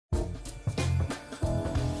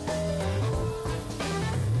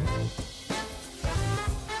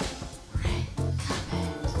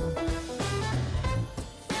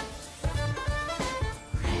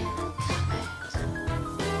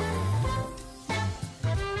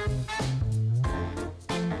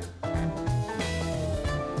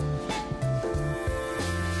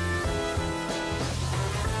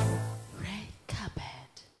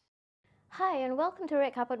Hi and welcome to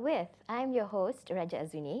Red Carpet With. I'm your host, Raja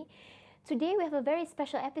Azuni. Today we have a very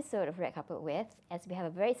special episode of Red Carpet With, as we have a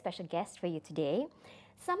very special guest for you today.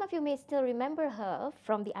 Some of you may still remember her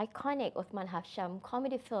from the iconic Uthman Hasham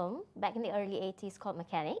comedy film back in the early 80s called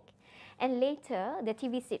Mechanic, and later the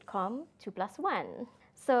TV sitcom 2+1.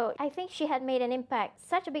 So I think she had made an impact,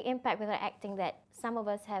 such a big impact with her acting that some of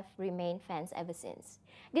us have remained fans ever since.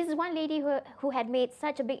 This is one lady who had made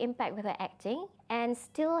such a big impact with her acting and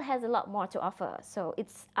still has a lot more to offer. So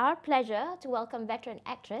it's our pleasure to welcome veteran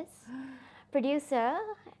actress, producer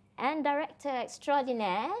and director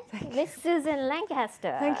extraordinaire, Miss Susan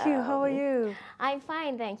Lankester. Thank you. How are you? I'm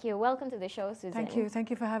fine, thank you. Welcome to the show, Susan. Thank you. Thank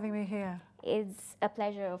you for having me here. It's a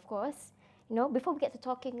pleasure, of course. You know, before we get to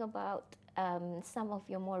talking about some of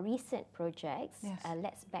your more recent projects, yes.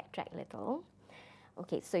 Let's backtrack a little.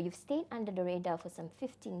 Okay, so you've stayed under the radar for some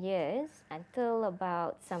 15 years until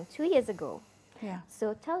about some 2 years ago. Yeah.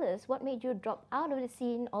 So tell us, what made you drop out of the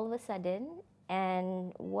scene all of a sudden,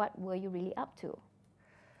 and what were you really up to?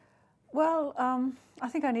 Well, I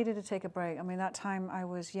think I needed to take a break. I mean, that time I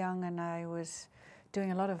was young and I was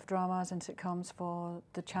doing a lot of dramas and sitcoms for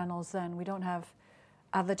the channels then. We don't have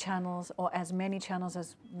other channels or as many channels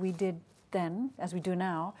as we did then, as we do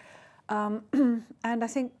now. And I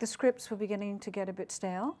think the scripts were beginning to get a bit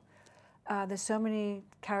stale. There's so many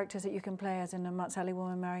characters that you can play, as in a Matsali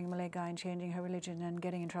woman marrying a Malay guy and changing her religion and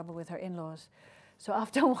getting in trouble with her in-laws. So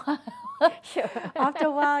after a while, after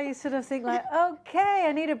a while, you sort of think like, okay,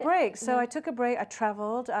 I need a break. So I took a break. I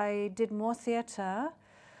traveled. I did more theatre.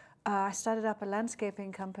 I started up a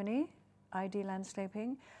landscaping company, ID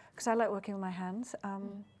Landscaping, because I like working with my hands.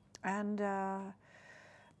 And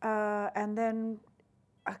then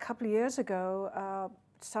a couple of years ago,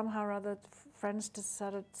 somehow or other, friends just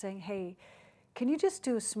started saying, hey, can you just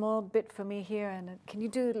do a small bit for me here? And can you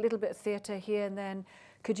do a little bit of theatre here? And then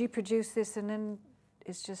could you produce this? And then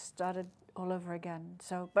it's just started all over again.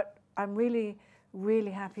 So, but I'm really,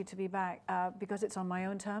 really happy to be back because it's on my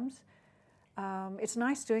own terms. It's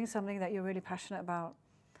nice doing something that you're really passionate about,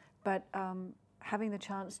 but having the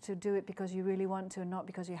chance to do it because you really want to and not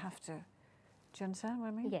because you have to. Do you understand what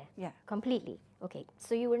I mean? Yeah, completely. Okay,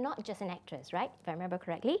 so you were not just an actress, right? If I remember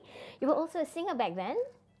correctly. You were also a singer back then.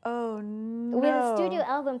 Oh, no. With a studio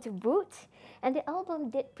album to boot. And the album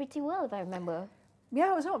did pretty well, if I remember.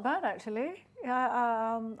 Yeah, it was not bad, actually.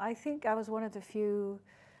 I think I was one of the few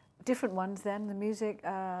different ones then. The music,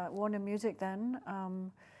 Warner Music then,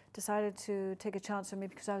 decided to take a chance on me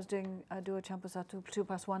because I was doing Dua Campur Satu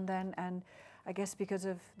 2+1 then. And I guess because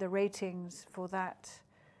of the ratings for that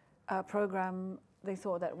program, they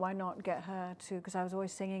thought that why not get her to, because I was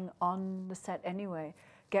always singing on the set anyway,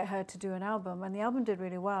 get her to do an album. And the album did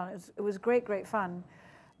really well. It was great, great fun.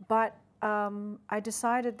 But I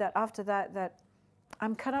decided that after that, that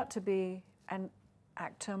I'm cut out to be an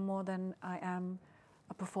actor more than I am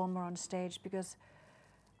a performer on stage, because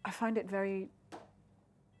I find it very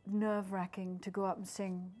nerve-wracking to go out and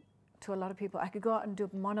sing to a lot of people. I could go out and do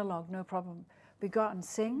a monologue, no problem. But go out and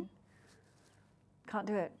sing, can't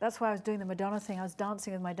do it. That's why I was doing the Madonna thing. I was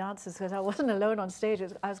dancing with my dancers because I wasn't alone on stage.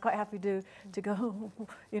 I was quite happy to go,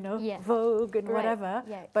 you know, Vogue and whatever,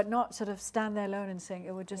 but not sort of stand there alone and sing.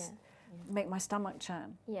 It would just make my stomach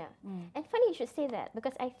churn. Yeah. And funny you should say that,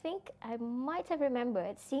 because I think I might have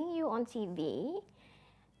remembered seeing you on TV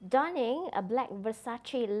donning a black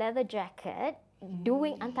Versace leather jacket,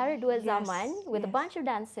 doing Antara Dua Zaman with a bunch of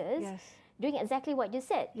dancers, doing exactly what you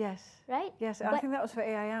said. Yes. Right? Yes, I think that was for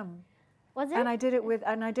AIM. Was it? And I did it with,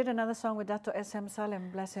 and I did another song with Dato' S.M.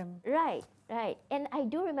 Salim, bless him. Right, right. And I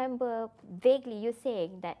do remember vaguely you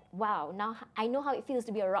saying that, wow, now I know how it feels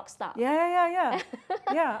to be a rock star. Yeah.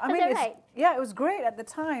 Yeah, I mean, right? Yeah, it was great at the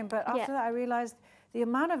time, but after that I realized the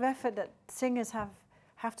amount of effort that singers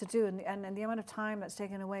have to do and the amount of time that's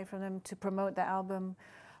taken away from them to promote their album,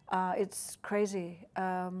 it's crazy.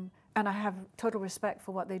 And I have total respect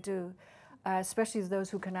for what they do, especially those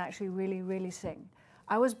who can actually really, really sing.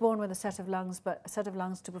 I was born with a set of lungs, but a set of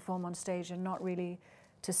lungs to perform on stage and not really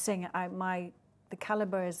to sing. The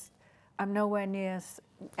caliber is, I'm nowhere near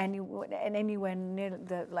anywhere near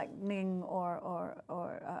the like Ning or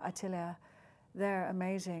Attilia. They're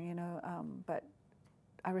amazing, you know, but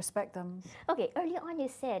I respect them. Okay, earlier on you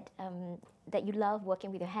said that you love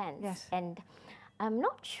working with your hands. Yes. And I'm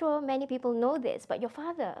not sure many people know this, but your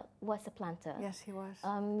father was a planter. Yes, he was.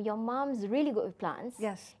 Your mom's really good with plants.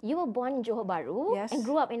 Yes. You were born in Johor Bahru and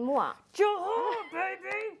grew up in Muar. Johor,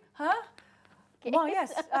 baby! Huh? Okay. Well,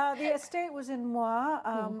 yes. The estate was in Muar.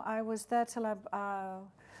 I was there till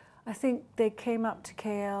I think they came up to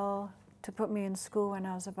KL to put me in school when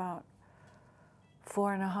I was about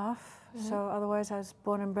 4.5. So otherwise I was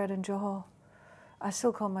born and bred in Johor. I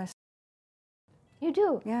still call myself. You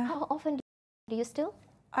do? Yeah. How often do you still?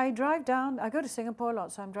 I drive down. I go to Singapore a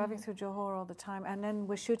lot, so I'm driving through Johor all the time. And then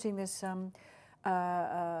we're shooting this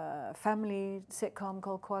family sitcom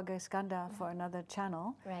called Keluarga Iskandar for another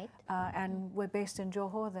channel. Right. And we're based in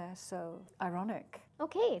Johor there, so ironic.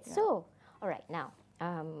 Okay, so, all right, now,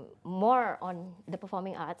 more on the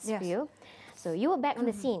performing arts for you. So you were back on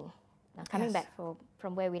the scene. Now, coming back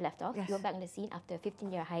from where we left off, you were back on the scene after a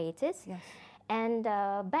 15-year hiatus. Yes. And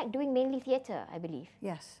back doing mainly theatre, I believe.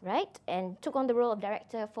 Yes. Right? And took on the role of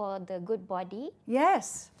director for The Good Body.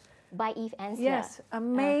 Yes. By Eve Ensler. Yes.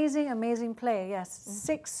 Amazing, amazing play. Yes.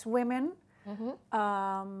 6 women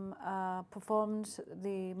performed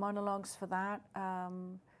the monologues for that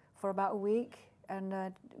for about a week. And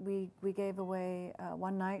we gave away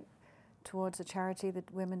one night towards a charity, the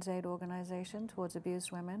Women's Aid Organization, towards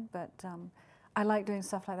abused women. But I like doing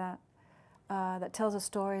stuff like that. That tells a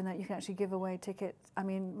story and that you can actually give away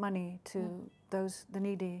money to the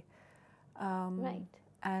needy. Right.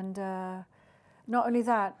 And not only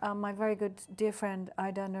that, my very good dear friend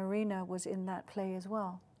Ida Narina was in that play as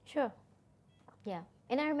well. Sure. Yeah.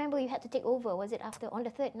 And I remember you had to take over, was it on the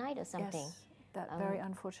 3rd night or something? Yes, that very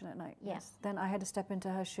unfortunate night. Yeah. Yes. Then I had to step into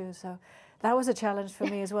her shoes. So that was a challenge for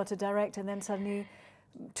me as well to direct and then suddenly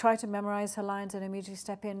try to memorize her lines and immediately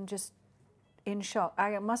step in just in shock.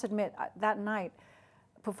 I must admit, that night,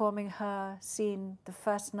 performing her scene the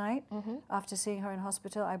first night, after seeing her in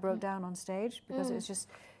hospital, I broke down on stage because it was just,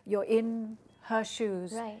 you're in her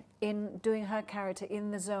shoes, in doing her character,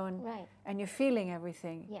 in the zone, and you're feeling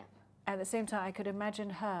everything. Yeah. At the same time, I could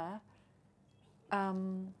imagine her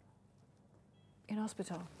in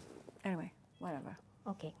hospital. Anyway, whatever.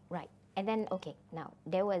 Okay, right. And then, okay, now,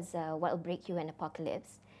 there was What Will Break You and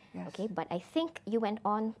Apocalypse. Yes. Okay, but I think you went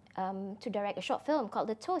on to direct a short film called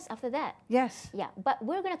The Toast after that. Yes. Yeah, but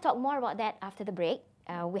we're going to talk more about that after the break.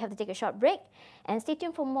 We have to take a short break. And stay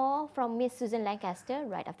tuned for more from Miss Susan Lancaster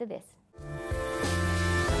right after this.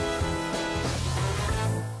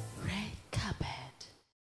 Red carpet.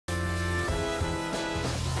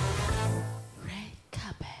 Red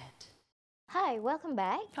carpet. Hi, welcome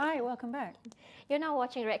back. Hi, welcome back. You're now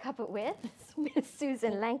watching Red Carpet with Miss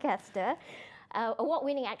Susan Lancaster,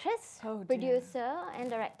 award-winning actress, producer, and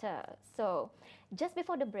director. So, just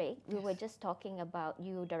before the break, we were just talking about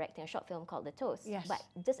you directing a short film called The Toast. Yes. But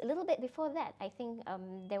just a little bit before that, I think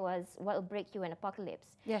there was What Will Break You and Apocalypse.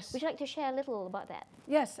 Yes. Would you like to share a little about that?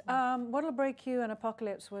 Yes. What'll Break You and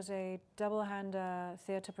Apocalypse was a double-hander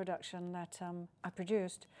theatre production that I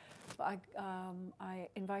produced. I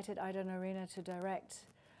invited Ida Narina to direct,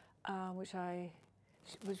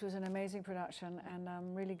 which was an amazing production, and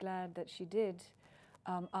I'm really glad that she did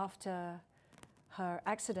after her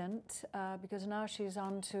accident, because now she's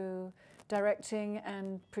on to directing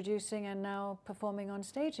and producing and now performing on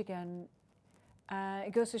stage again.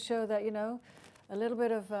 It goes to show that, you know, a little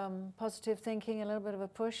bit of positive thinking, a little bit of a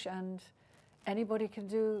push, and anybody can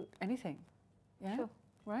do anything. Yeah? Sure.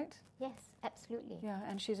 Right? Yes, absolutely. Yeah,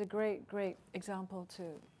 and she's a great, great example to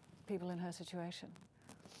people in her situation.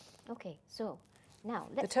 Okay, so now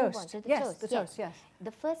let's The move Toast. on to The Yes, Toast. The Toast, yes.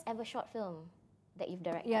 The first ever short film that you've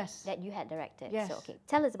directed. Yes. That you had directed. Yes. So, okay,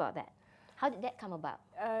 tell us about that. How did that come about?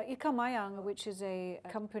 Ika Mayang, which is a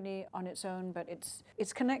company on its own, but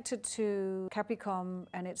it's connected to Capricorn,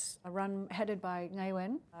 and it's headed by Ngai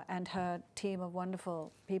Wen and her team of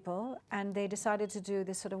wonderful people. And they decided to do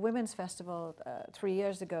this sort of women's festival 3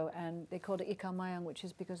 years ago, and they called it Ika Mayang, which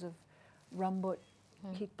is because of rambut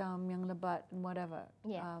hitam yang lebat and whatever.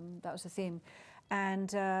 Yeah. That was the theme.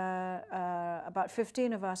 And about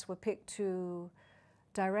 15 of us were picked to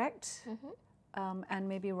direct and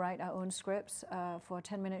maybe write our own scripts for a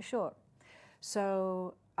 10-minute short.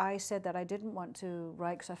 So I said that I didn't want to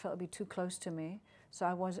write because I felt it would be too close to me. So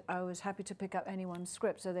I was happy to pick up anyone's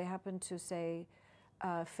script. So they happened to say,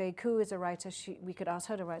 Faye Koo is a writer, we could ask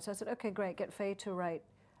her to write. So I said, okay, great, get Faye to write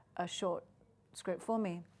a short script for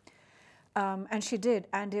me. And she did,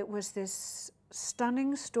 and it was this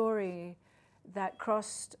stunning story that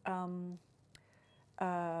crossed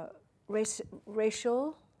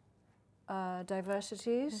racial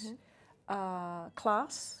diversities,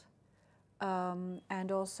 class,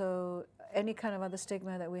 and also any kind of other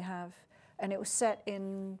stigma that we have. And it was set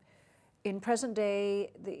in present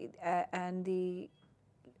day and the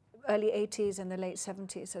early 80s and the late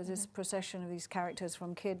 70s. So this procession of these characters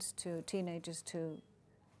from kids to teenagers to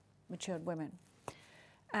matured women.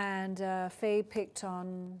 And Faye picked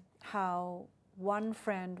on how one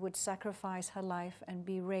friend would sacrifice her life and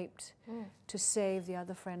be raped to save the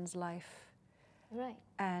other friend's life. Right.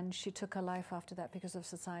 And she took her life after that because of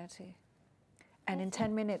society. And in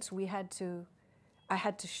 10 minutes, we had to I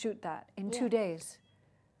had to shoot that in Yeah. 2 days.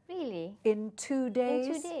 Really? In 2 days,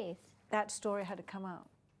 In 2 days? that story had to come out.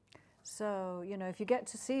 So, you know, if you get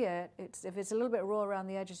to see it, if it's a little bit raw around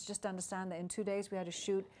the edges, just understand that in 2 days we had to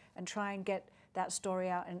shoot and try and get that story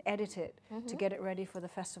out and edit it to get it ready for the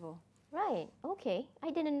festival. Right, okay.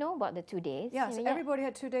 I didn't know about the 2 days. Yeah, so everybody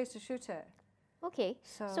had 2 days to shoot it. Okay,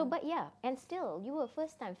 So- but yeah, and still, you were a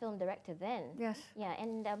first-time film director then. Yes. Yeah,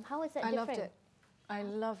 and how was that I different? loved it. I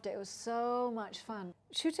loved it. It was so much fun.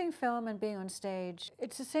 Shooting film and being on stage,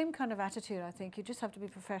 it's the same kind of attitude, I think. You just have to be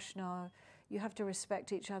professional. You have to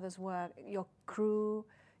respect each other's work, your crew,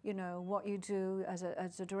 you know, what you do as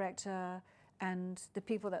a director, and the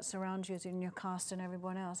people that surround you in your cast and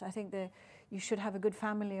everyone else. I think that you should have a good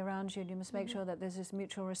family around you, and you must make sure that there's this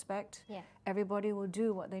mutual respect. Yeah. Everybody will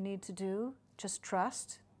do what they need to do. Just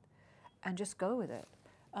trust and just go with it.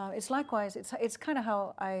 It's likewise, it's kind of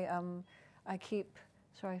how I keep,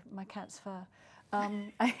 sorry, my cat's fur.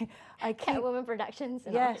 I keep, Catwoman Productions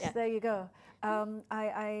and all, yes, yeah. there you go.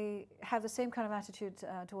 I have the same kind of attitude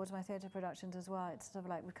towards my theatre productions as well. It's sort of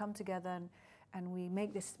like we come together and we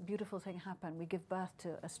make this beautiful thing happen. We give birth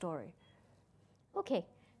to a story. Okay,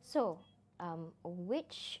 so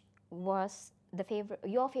which was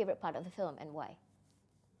your favorite part of the film and why?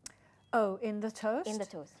 Oh, in the toast? In the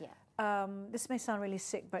toast, yeah. This may sound really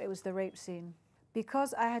sick, but it was the rape scene.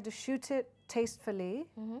 Because I had to shoot it tastefully,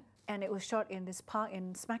 and it was shot in this park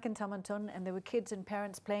in Smacken Tamanton, and there were kids and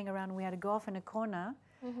parents playing around, and we had to go off in a corner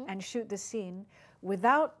and shoot the scene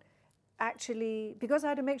without actually, because I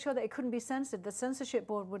had to make sure that it couldn't be censored. The censorship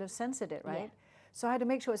board would have censored it, right? Yeah. So I had to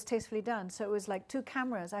make sure it was tastefully done. So it was like 2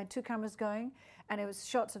 cameras. I had 2 cameras going, and it was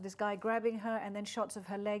shots of this guy grabbing her, and then shots of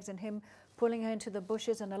her legs and him pulling her into the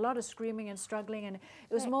bushes, and a lot of screaming and struggling. And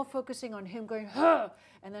it was more focusing on him going, her,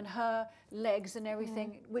 and then her legs and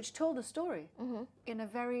everything, which told the story in a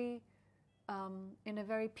very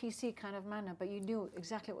PC kind of manner. But you knew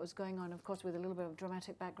exactly what was going on, of course, with a little bit of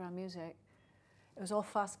dramatic background music. It was all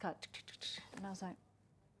fast cut. And I was like,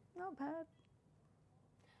 not bad.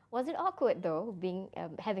 Was it awkward though, being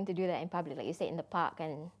having to do that in public, like you say, in the park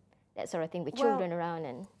and that sort of thing, with children around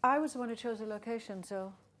and? I was the one who chose the location,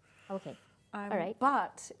 so. Okay, all right.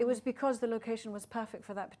 But it was because the location was perfect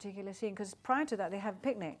for that particular scene, because prior to that they have a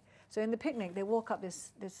picnic. So in the picnic they walk up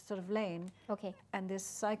this sort of lane, Okay. and this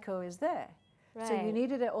psycho is there. Right. So you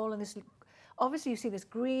needed it all in this. Obviously you see this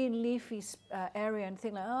green leafy area and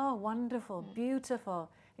think like, oh, wonderful,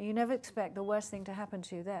 beautiful, and you never expect the worst thing to happen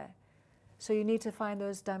to you there. So you need to find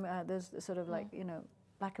those sort of like, you know,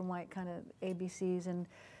 black and white kind of ABCs and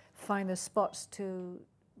find those spots to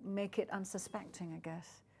make it unsuspecting, I guess.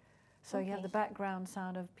 So you have the background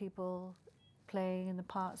sound of people playing in the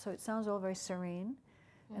park, so it sounds all very serene,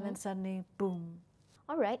 and then suddenly, boom.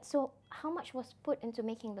 All right, so how much was put into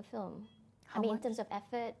making the film? I mean, in terms of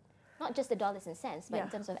effort, not just the dollars and cents, but in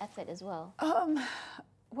terms of effort as well.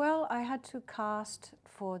 Well, I had to cast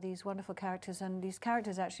for these wonderful characters, and these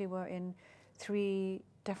characters actually were in 3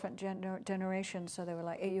 different generations. So they were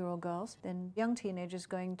like 8-year-old girls, then young teenagers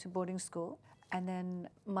going to boarding school, and then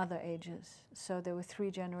mother ages. So there were 3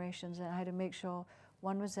 generations, and I had to make sure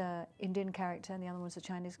one was an Indian character and the other one was a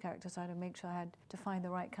Chinese character, so I had to make sure I had to find the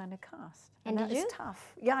right kind of cast. And that did is you?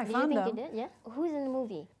 tough. Yeah, I Did found you them. think you did? Yeah. Who's in the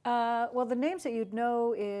movie? Well, the names that you'd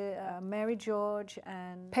know is Mary George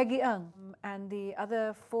and Peggy Ng. And the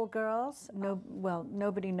other 4 girls,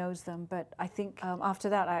 nobody knows them, but I think after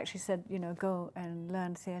that I actually said, you know, go and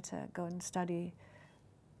learn theatre, go and study,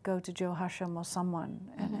 go to Joe Hasham or someone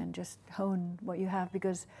and just hone what you have,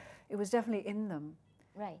 because it was definitely in them.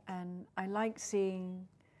 Right. And I like seeing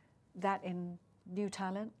that in new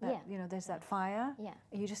talent, that, you know, there's that fire. Yeah.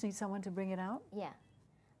 You just need someone to bring it out. Yeah.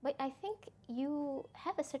 But I think you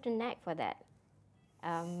have a certain knack for that.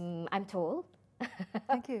 I'm told.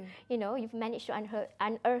 Thank you. You know, you've managed to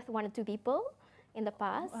unearth 1 or 2 people in the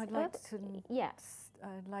past. I'd like to. Yeah.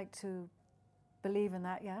 I'd like to believe in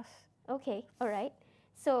that. Yes. Okay. All right.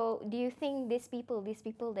 So, do you think these people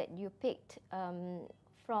that you picked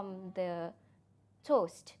from the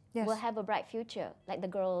toast will have a bright future, like the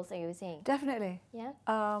girls that you were saying? Definitely. Yeah.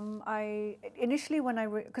 I initially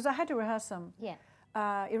because I had to rehearse them. Yeah.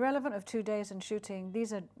 Irrelevant of 2 days in shooting,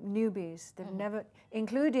 these are newbies. They've never,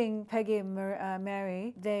 including Peggy and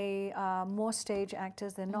Mary, they are more stage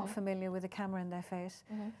actors. They're not familiar with a camera in their face.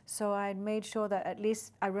 So I made sure that at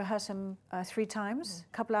least I rehearsed them 3 times,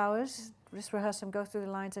 a couple hours, just rehearsed them, go through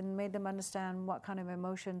the lines, and made them understand what kind of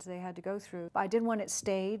emotions they had to go through. But I didn't want it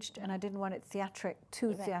staged, and I didn't want it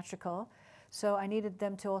too theatrical. So I needed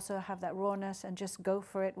them to also have that rawness and just go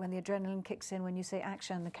for it when the adrenaline kicks in, when you say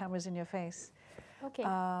action, the camera's in your face. Okay.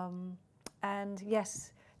 And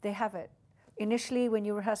yes, they have it. initially when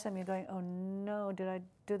you rehearse them, you're going, oh no, did I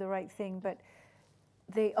do the right thing? But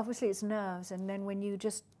they obviously it's nerves, and then when you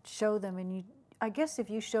just show them, and I guess if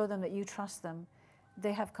you show them that you trust them,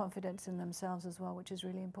 they have confidence in themselves as well, which is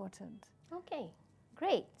really important. Okay,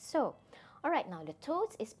 great. So, all right, now The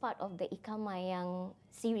Toast is part of the Ika Mayang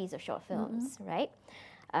series of short films, right?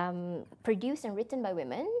 Produced and written by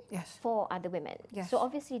women Yes. for other women. Yes. So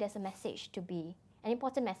obviously there's a message to be, an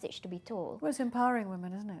important message to be told. Well, it's empowering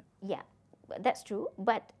women, isn't it? Yeah, that's true.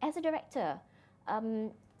 But as a director,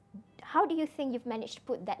 how do you think you've managed to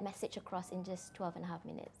put that message across in just 12 and a half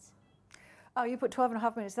minutes? Oh, you put 12 and a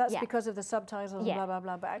half minutes. That's Yeah. because of the subtitles and Yeah. blah, blah,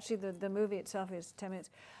 blah. But actually the movie itself is 10 minutes.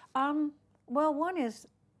 Well, one is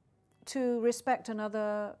to respect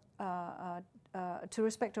another, to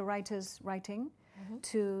respect a writer's writing,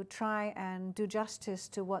 to try and do justice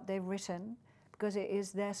to what they've written, because it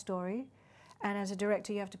is their story. And as a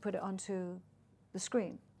director, you have to put it onto the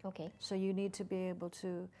screen. Okay. So you need to be able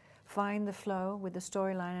to find the flow with the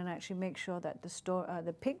storyline and actually make sure that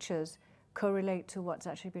the pictures correlate to what's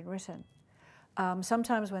actually been written.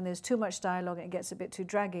 Sometimes when there's too much dialogue and it gets a bit too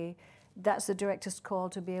draggy, that's the director's call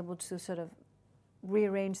to be able to sort of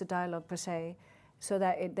rearrange the dialogue per se, so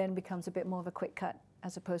that it then becomes a bit more of a quick cut,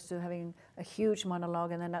 as opposed to having a huge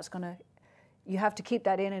monologue, and then that's going to, you have to keep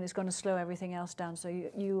that in and it's going to slow everything else down. So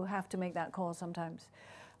you have to make that call sometimes.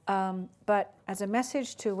 But as a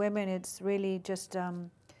message to women, it's really just,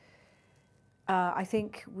 I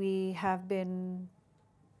think we have been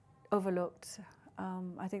overlooked.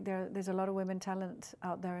 I think there's a lot of women talent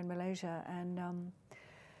out there in Malaysia, and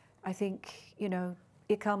I think, you know,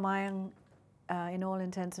 Ika Mayang, in all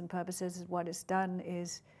intents and purposes, what it's done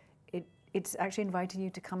is it's actually inviting you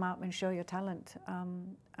to come out and show your talent.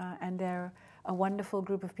 And they're a wonderful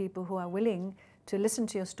group of people who are willing to listen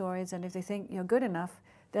to your stories, and if they think you're good enough,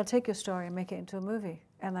 they'll take your story and make it into a movie.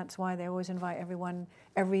 And that's why they always invite everyone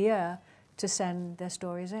every year to send their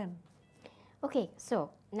stories in. Okay,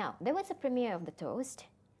 so now there was a premiere of The Toast,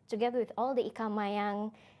 together with all the Ika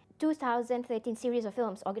Mayang 2013 series of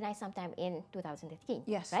films organized sometime in 2015.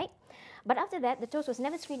 Yes. Right? But after that, The Toast was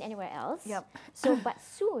never screened anywhere else. Yep. So, but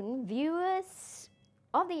soon, viewers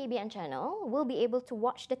of the ABN channel will be able to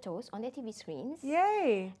watch The Toast on their TV screens,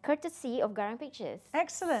 Yay! courtesy of Garang Pictures.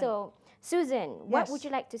 Excellent. So, Susan, what Yes. would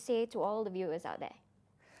you like to say to all the viewers out there?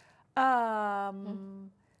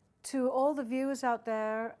 To all the viewers out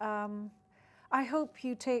there, I hope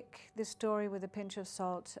you take this story with a pinch of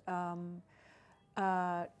salt.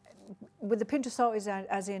 With the pinch of salt is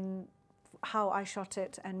as in how I shot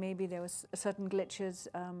it, and maybe there was certain glitches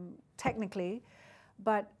technically,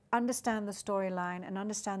 but understand the storyline and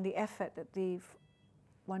understand the effort that the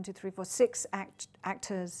 6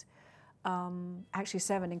 actors, actually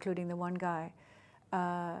 7 including the one guy,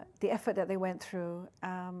 the effort that they went through.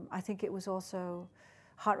 I think it was also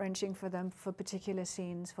heart-wrenching for them, for particular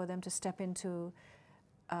scenes, for them to step into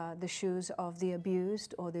the shoes of the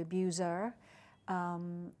abused or the abuser,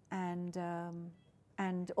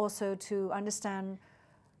 and also to understand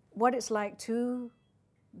what it's like to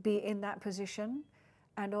be in that position,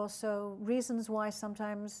 and also reasons why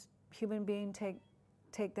sometimes human beings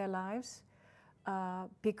take their lives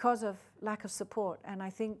because of lack of support. And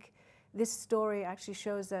I think this story actually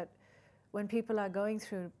shows that when people are going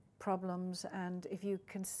through problems, and if you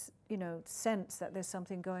can, you know, sense that there's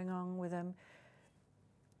something going on with them,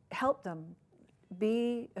 help them,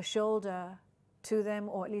 be a shoulder to them,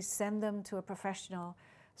 or at least send them to a professional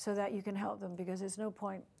so that you can help them, because there's no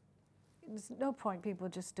point people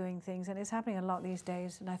just doing things, and it's happening a lot these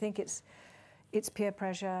days. And I think it's peer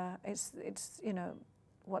pressure, it's you know,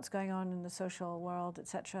 what's going on in the social world,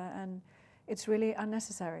 etc., and it's really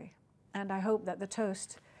unnecessary. And I hope that The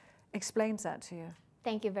Toast explains that to you.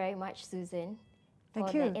 Thank you very much, Susan, Thank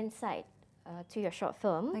for you. the insight to your short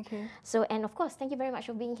film. Thank you. So, and of course, thank you very much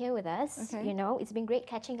for being here with us. Okay. You know, it's been great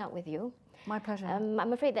catching up with you. My pleasure.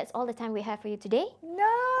 I'm afraid that's all the time we have for you today.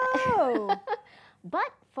 No!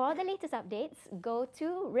 But for the latest updates, go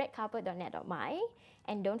to redcarpet.net.my,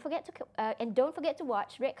 and don't forget to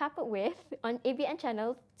watch Red Carpet With on ABN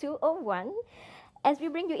channel 201, as we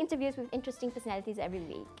bring you interviews with interesting personalities every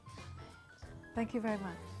week. Thank you very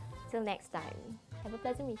much. Till next time, have a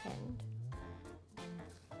pleasant weekend.